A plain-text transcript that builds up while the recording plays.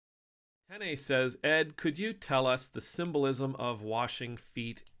Hene says, Ed, could you tell us the symbolism of washing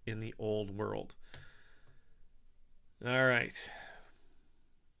feet in the old world? All right.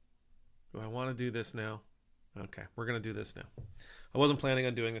 Do I want to do this now? Okay, we're going to do this now. I wasn't planning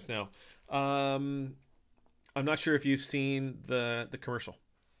on doing this now. I'm not sure if you've seen the commercial.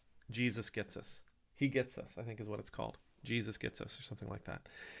 Jesus Gets Us. He Gets Us, I think is what it's called. Jesus Gets Us or something like that.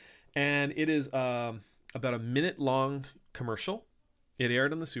 And it is about a minute-long commercial. It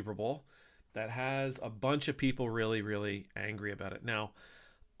aired on the Super Bowl that has a bunch of people really, really angry about it. Now,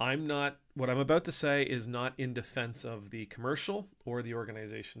 what I'm about to say is not in defense of the commercial or the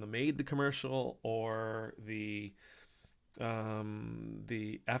organization that made the commercial or the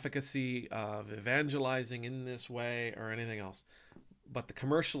efficacy of evangelizing in this way or anything else. But the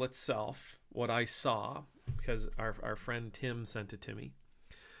commercial itself, what I saw, because our friend Tim sent it to me,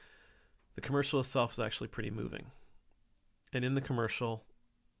 the commercial itself is actually pretty moving. And in the commercial,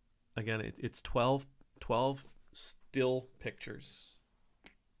 again, it's 12 still pictures,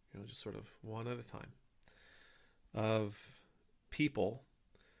 just sort of one at a time, of people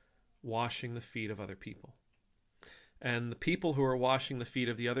washing the feet of other people. And the people who are washing the feet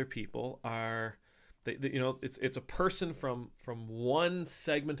of the other people are, it's a person from one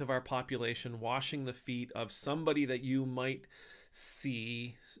segment of our population washing the feet of somebody that you might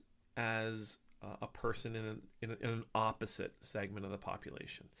see as a person in an opposite segment of the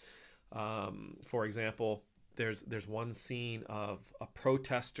population. For example, there's one scene of a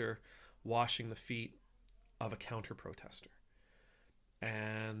protester washing the feet of a counter-protester.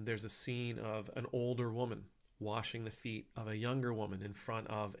 And there's a scene of an older woman washing the feet of a younger woman in front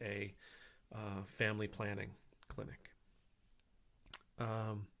of a family planning clinic.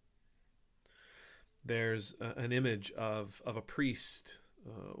 There's an image of a priest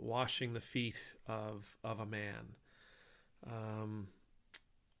washing the feet of a man.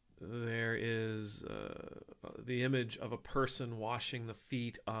 There is the image of a person washing the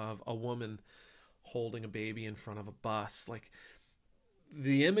feet of a woman holding a baby in front of a bus. Like,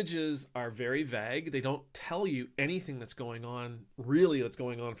 the images are very vague. They don't tell you anything that's going on, really, that's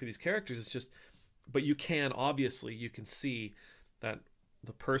going on for these characters. It's just, but you can see that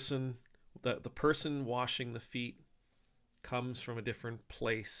the person washing the feet comes from a different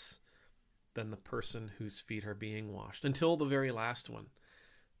place than the person whose feet are being washed until the very last one.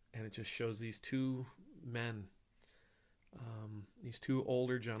 And it just shows these two men, these two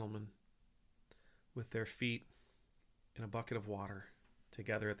older gentlemen with their feet in a bucket of water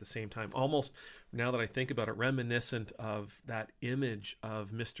together at the same time. Almost, now that I think about it, reminiscent of that image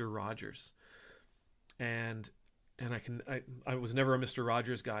of Mr. Rogers. And I was never a Mr.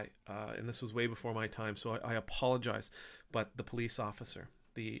 Rogers guy, and this was way before my time, so I apologize. But the police officer,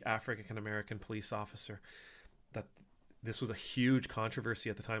 the African American police officer, that this was a huge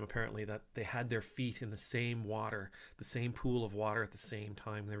controversy at the time, apparently, that they had their feet in the same water, the same pool of water at the same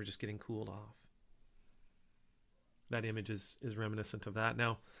time. They were just getting cooled off. That image is reminiscent of that.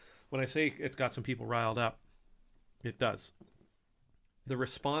 Now, when I say it's got some people riled up, it does. The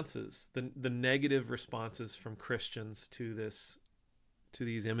responses, the negative responses from Christians to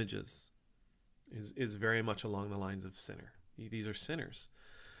these images is very much along the lines of sinner. These are sinners.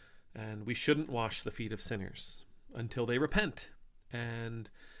 And we shouldn't wash the feet of sinners until they repent. And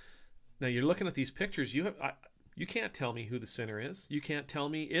now you're looking at these pictures. You can't tell me who the sinner is. You can't tell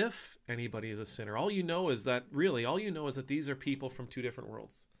me if anybody is a sinner. All you know is that these are people from two different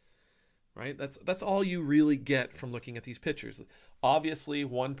worlds, right? That's all you really get from looking at these pictures. Obviously,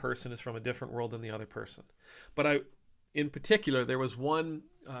 one person is from a different world than the other person. But in particular, there was one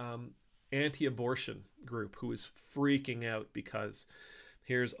anti-abortion group who was freaking out because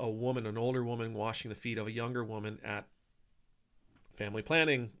here's a woman, an older woman, washing the feet of a younger woman at family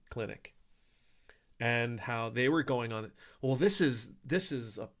planning clinic. And how they were going on, well, this is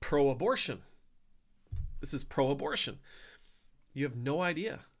a pro-abortion. This is pro-abortion. You have no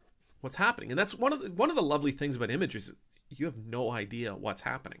idea what's happening. And that's one of the lovely things about images. You have no idea what's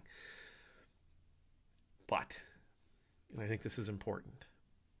happening. But, and I think this is important,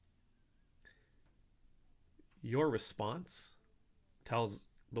 your response tells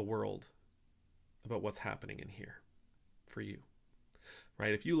the world about what's happening in here for you.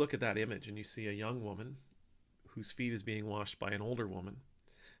 Right? If you look at that image and you see a young woman whose feet is being washed by an older woman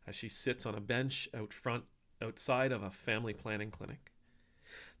as she sits on a bench outside of a family planning clinic,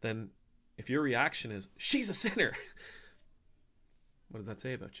 then if your reaction is, she's a sinner, what does that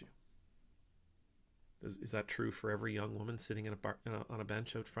say about you? Is that true for every young woman sitting on a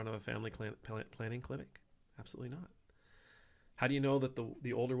bench out front of a family planning clinic? Absolutely not. How do you know that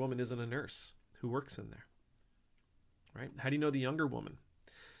the older woman isn't a nurse who works in there? Right? How do you know the younger woman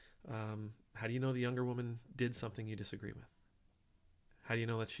How do you know the younger woman did something you disagree with? How do you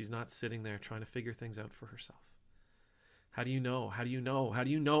know that she's not sitting there trying to figure things out for herself? How do you know? How do you know? How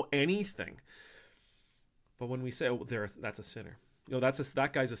do you know anything? But when we say, oh, that's a sinner.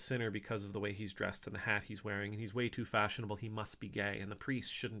 That guy's a sinner because of the way he's dressed and the hat he's wearing, and he's way too fashionable. He must be gay, and the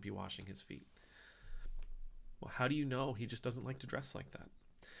priest shouldn't be washing his feet. Well, how do you know he just doesn't like to dress like that?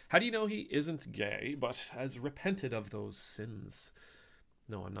 How do you know he isn't gay, but has repented of those sins?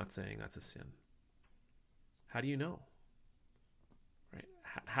 No, I'm not saying that's a sin. How do you know? Right?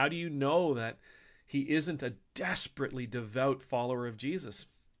 How do you know that he isn't a desperately devout follower of Jesus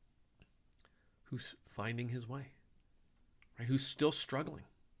who's finding his way, right? Who's still struggling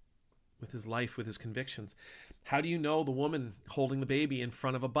with his life, with his convictions? How do you know the woman holding the baby in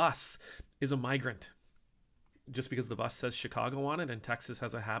front of a bus is a migrant? Just because the bus says Chicago on it, and Texas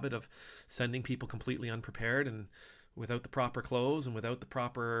has a habit of sending people completely unprepared and without the proper clothes and without the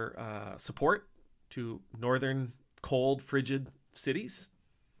proper support to northern, cold, frigid cities?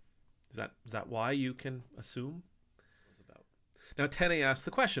 Is that why you can assume? Now, Tene asks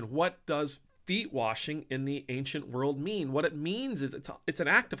the question, what does feet washing in the ancient world mean? What it means is it's an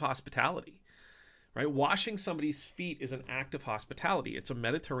act of hospitality, right? Washing somebody's feet is an act of hospitality. It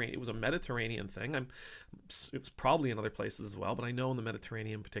was a Mediterranean thing. It was probably in other places as well, but I know in the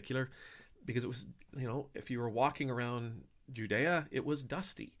Mediterranean in particular, because it was, if you were walking around Judea, it was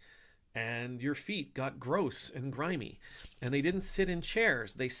dusty and your feet got gross and grimy, and they didn't sit in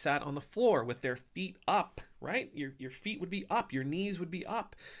chairs. They sat on the floor with their feet up, right? Your feet would be up, your knees would be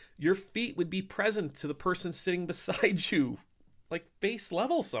up, your feet would be present to the person sitting beside you, like face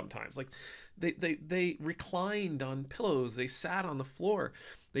level sometimes. Like they reclined on pillows, they sat on the floor.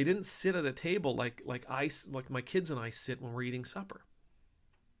 They didn't sit at a table like my kids and I sit when we're eating supper.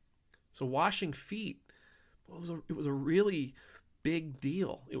 So washing feet, it was a really big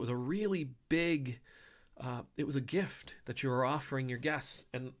deal. It was a really big, it was a gift that you were offering your guests.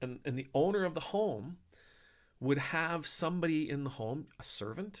 And the owner of the home would have somebody in the home, a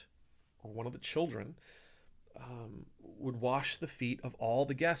servant or one of the children, would wash the feet of all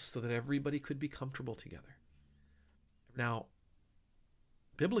the guests so that everybody could be comfortable together. Now,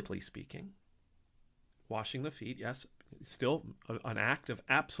 biblically speaking, washing the feet, yes, still an act of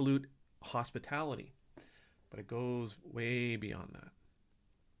absolute hospitality, but it goes way beyond that.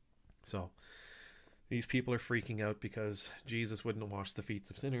 So these people are freaking out because Jesus wouldn't wash the feet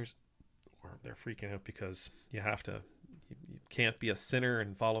of sinners, or they're freaking out because you can't be a sinner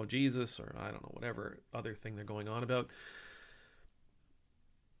and follow Jesus, or I don't know, whatever other thing they're going on about.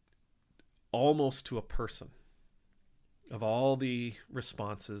 Almost to a person, of all the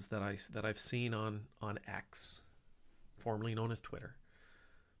responses that I've seen on X, formerly known as Twitter,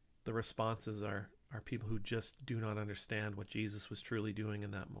 the responses are people who just do not understand what Jesus was truly doing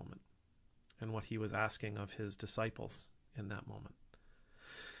in that moment and what he was asking of his disciples in that moment.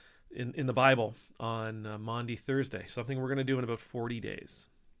 In the Bible, on Maundy Thursday, something we're going to do in about 40 days,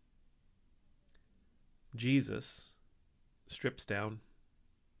 Jesus strips down,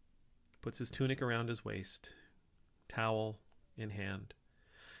 puts his tunic around his waist, towel in hand,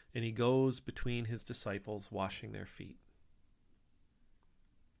 and he goes between his disciples washing their feet.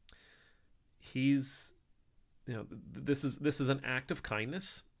 He's, this is an act of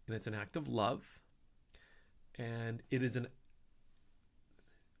kindness, and it's an act of love, and it's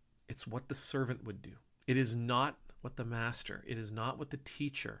what the servant would do. It is not what the master, it is not what the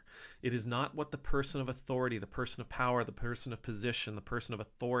teacher, it is not what the person of authority, the person of power, the person of position, the person of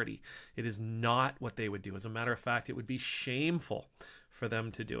authority, it is not what they would do. As a matter of fact, it would be shameful for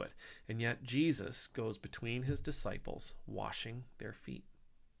them to do it. And yet Jesus goes between his disciples washing their feet.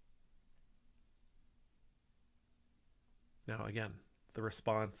 Now, again, the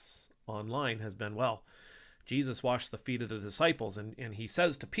response online has been, well, Jesus washed the feet of the disciples, and he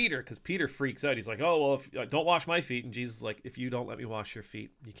says to Peter, because Peter freaks out, he's like, oh, well, if don't wash my feet. And Jesus is like, if you don't let me wash your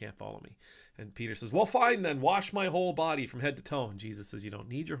feet, you can't follow me. And Peter says, well, fine then, wash my whole body from head to toe. And Jesus says, you don't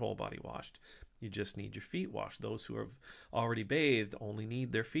need your whole body washed. You just need your feet washed. Those who have already bathed only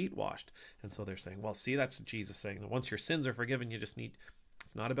need their feet washed. And so they're saying, well, see, that's Jesus saying that once your sins are forgiven,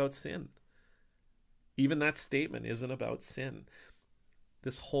 it's not about sin. Even that statement isn't about sin.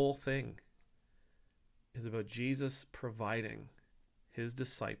 This whole thing is about Jesus providing his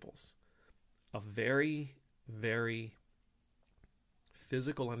disciples a very, very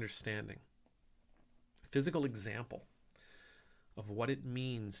physical understanding, physical example of what it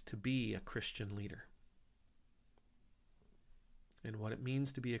means to be a Christian leader. And what it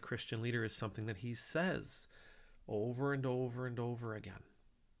means to be a Christian leader is something that he says over and over and over again.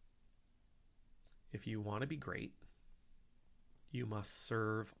 If you want to be great, you must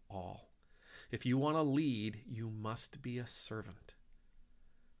serve all. If you want to lead, you must be a servant.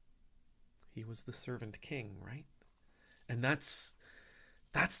 He was the servant king, right? And that's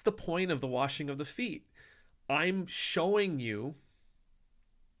the point of the washing of the feet. I'm showing you,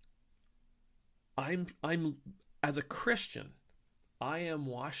 I'm as a Christian, I am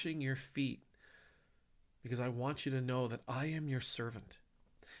washing your feet because I want you to know that I am your servant.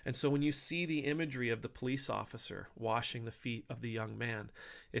 And so when you see the imagery of the police officer washing the feet of the young man,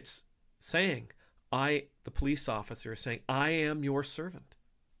 it's saying, the police officer is saying, I am your servant.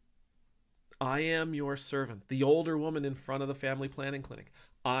 I am your servant. The older woman in front of the family planning clinic,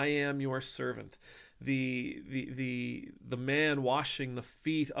 I am your servant. The man washing the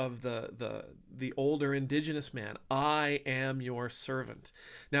feet of the older indigenous man, I am your servant.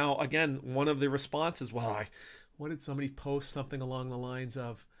 Now, again, one of the responses, what did somebody post something along the lines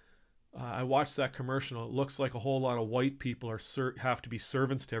of, I watched that commercial. It looks like a whole lot of white people have to be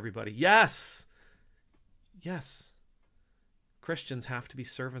servants to everybody. Yes. Yes. Christians have to be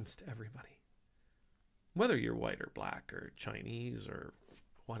servants to everybody. Whether you're white or black or Chinese or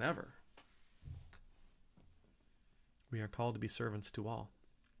whatever. We are called to be servants to all.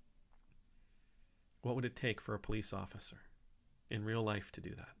 What would it take for a police officer in real life to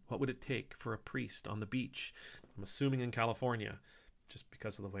do that? What would it take for a priest on the beach? I'm assuming in California, just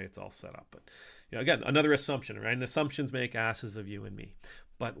because of the way it's all set up. But again, another assumption, right? And assumptions make asses of you and me.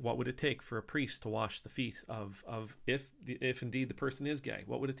 But what would it take for a priest to wash the feet of if indeed the person is gay?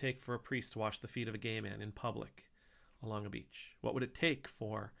 What would it take for a priest to wash the feet of a gay man in public along a beach? What would it take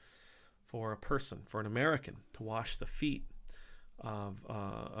for a person, for an American, to wash the feet of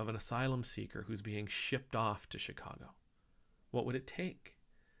an asylum seeker who's being shipped off to Chicago? What would it take?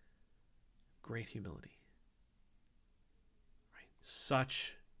 Great humility. Right?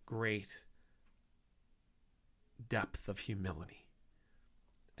 Such great depth of humility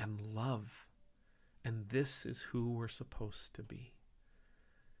and love. And this is who we're supposed to be.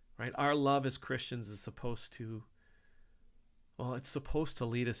 Right? Our love as Christians is supposed to, it's supposed to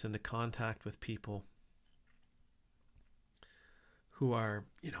lead us into contact with people who are,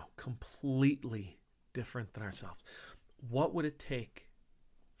 completely different than ourselves. What would it take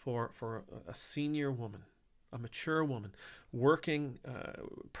for a senior woman, a mature woman, working,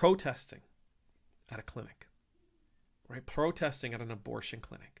 protesting at a clinic, right? Protesting at an abortion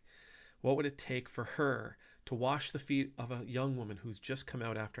clinic. What would it take for her to wash the feet of a young woman who's just come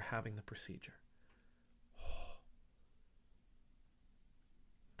out after having the procedure?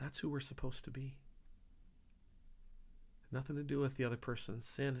 That's who we're supposed to be. Nothing to do with the other person's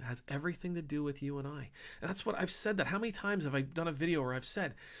sin. It has everything to do with you and I. And that's what I've said that. How many times have I done a video where I've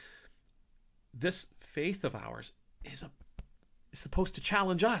said, this faith of ours is supposed to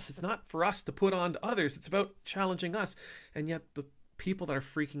challenge us. It's not for us to put on to others. It's about challenging us. And yet the people that are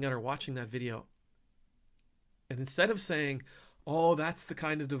freaking out are watching that video. And instead of saying, oh, that's the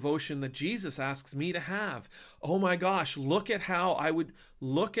kind of devotion that Jesus asks me to have. Oh my gosh, look at how I would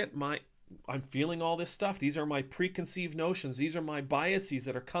look at I'm feeling all this stuff. These are my preconceived notions. These are my biases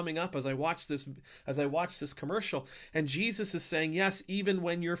that are coming up as I watch this commercial. And Jesus is saying, yes, even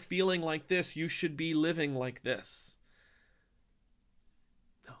when you're feeling like this, you should be living like this.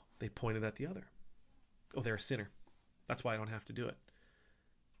 No, they pointed at the other. Oh, they're a sinner. That's why I don't have to do it.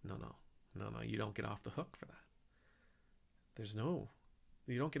 No, you don't get off the hook for that.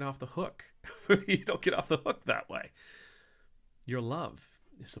 You don't get off the hook. You don't get off the hook that way. Your love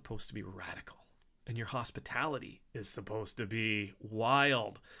is supposed to be radical, and your hospitality is supposed to be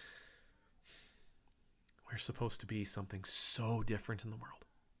wild. We're supposed to be something so different in the world,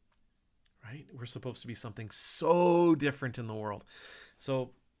 right? We're supposed to be something so different in the world.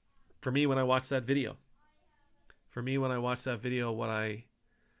 So for me, when I watched that video,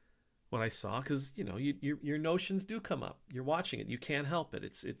 what I saw, because your notions do come up. You're watching it. You can't help it.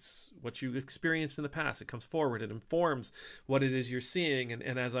 It's what you experienced in the past. It comes forward. It informs what it is you're seeing.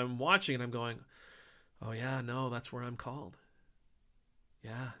 And as I'm watching it, I'm going, oh yeah, no, that's where I'm called.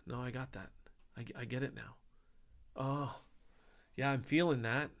 Yeah, no, I got that. I get it now. Oh, yeah, I'm feeling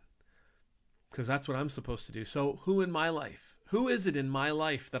that, because that's what I'm supposed to do. So who is it in my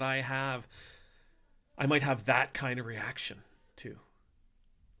life that I might have that kind of reaction to?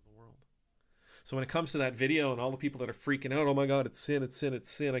 So when it comes to that video and all the people that are freaking out, oh my God, it's sin, it's sin,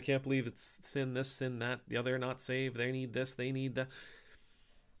 it's sin. I can't believe it's sin, this, sin, that. The other are not saved. They need this, they need that.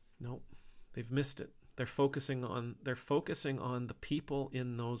 No, they've missed it. They're focusing on the people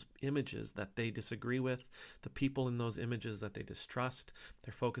in those images that they disagree with, the people in those images that they distrust.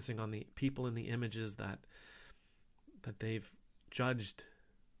 They're focusing on the people in the images that they've judged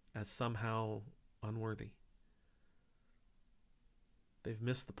as somehow unworthy. They've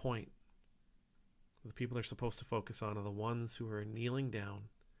missed the point. The people they're supposed to focus on are the ones who are kneeling down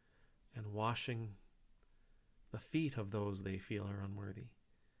and washing the feet of those they feel are unworthy.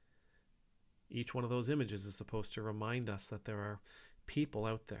 Each one of those images is supposed to remind us that there are people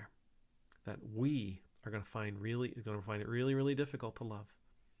out there that we are going to find it really, really difficult to love.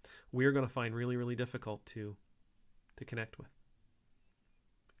 We're going to find really, really difficult to connect with.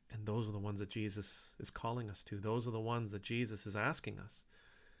 And those are the ones that Jesus is calling us to. Those are the ones that Jesus is asking us.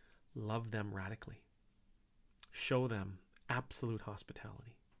 Love them radically. Show them absolute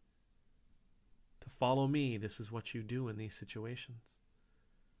hospitality. To follow me, this is what you do in these situations.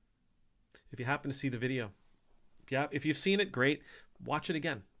 If you happen to see the video, if you've seen it, great. Watch it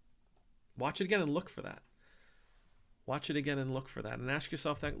again. Watch it again and look for that. Watch it again and look for that. And ask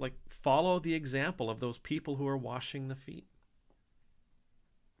yourself that, like, follow the example of those people who are washing the feet.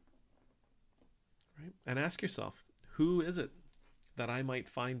 Right? And ask yourself, who is it that I might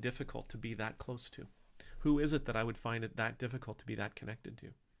find difficult to be that close to? Who is it that I would find it that difficult to be that connected to?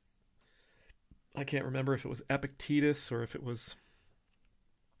 I can't remember if it was Epictetus or if it was,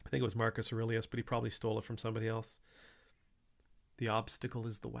 I think it was Marcus Aurelius, but he probably stole it from somebody else. The obstacle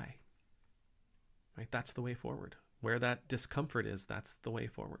is the way. Right? That's the way forward. Where that discomfort is, that's the way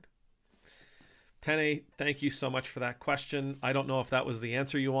forward. 10A, thank you so much for that question. I don't know if that was the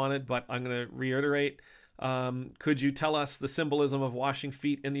answer you wanted, but I'm going to reiterate. Could you tell us the symbolism of washing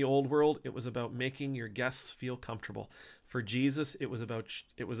feet in the old world? It was about making your guests feel comfortable. For Jesus, it was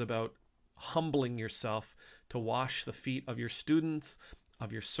about humbling yourself to wash the feet of your students,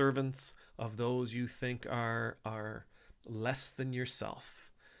 of your servants, of those you think are less than yourself.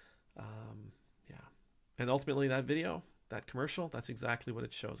 And ultimately that video, that commercial, that's exactly what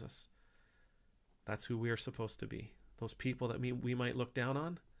it shows us. That's who we are supposed to be. Those people that we might look down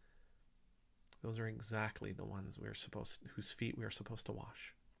on, those are exactly the ones whose feet we are supposed to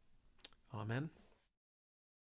wash. Amen.